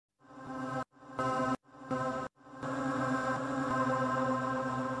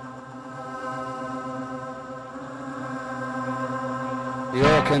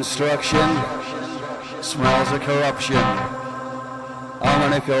construction, smells of corruption. I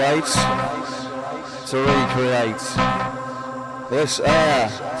manipulate to recreate. This air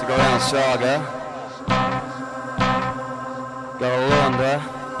to go down saga. Gotta launder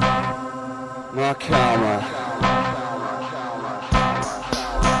my camera.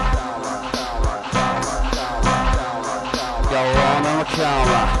 Gotta launder my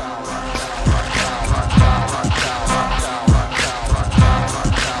camera.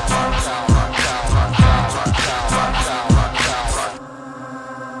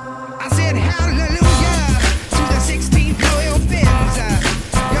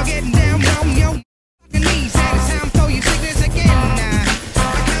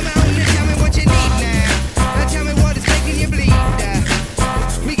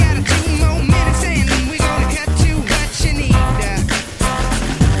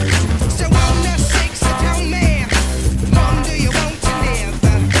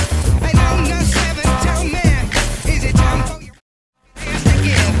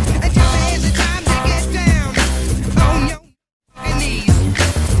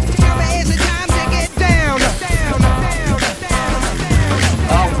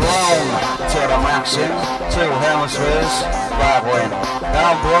 Two hemispheres, babbling.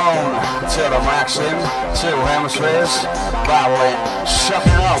 I'm blown to the maxim. Two hemispheres, babbling.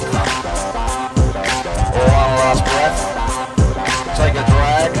 Sucking up. One last breath. Take a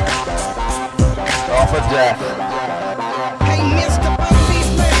drag off of death.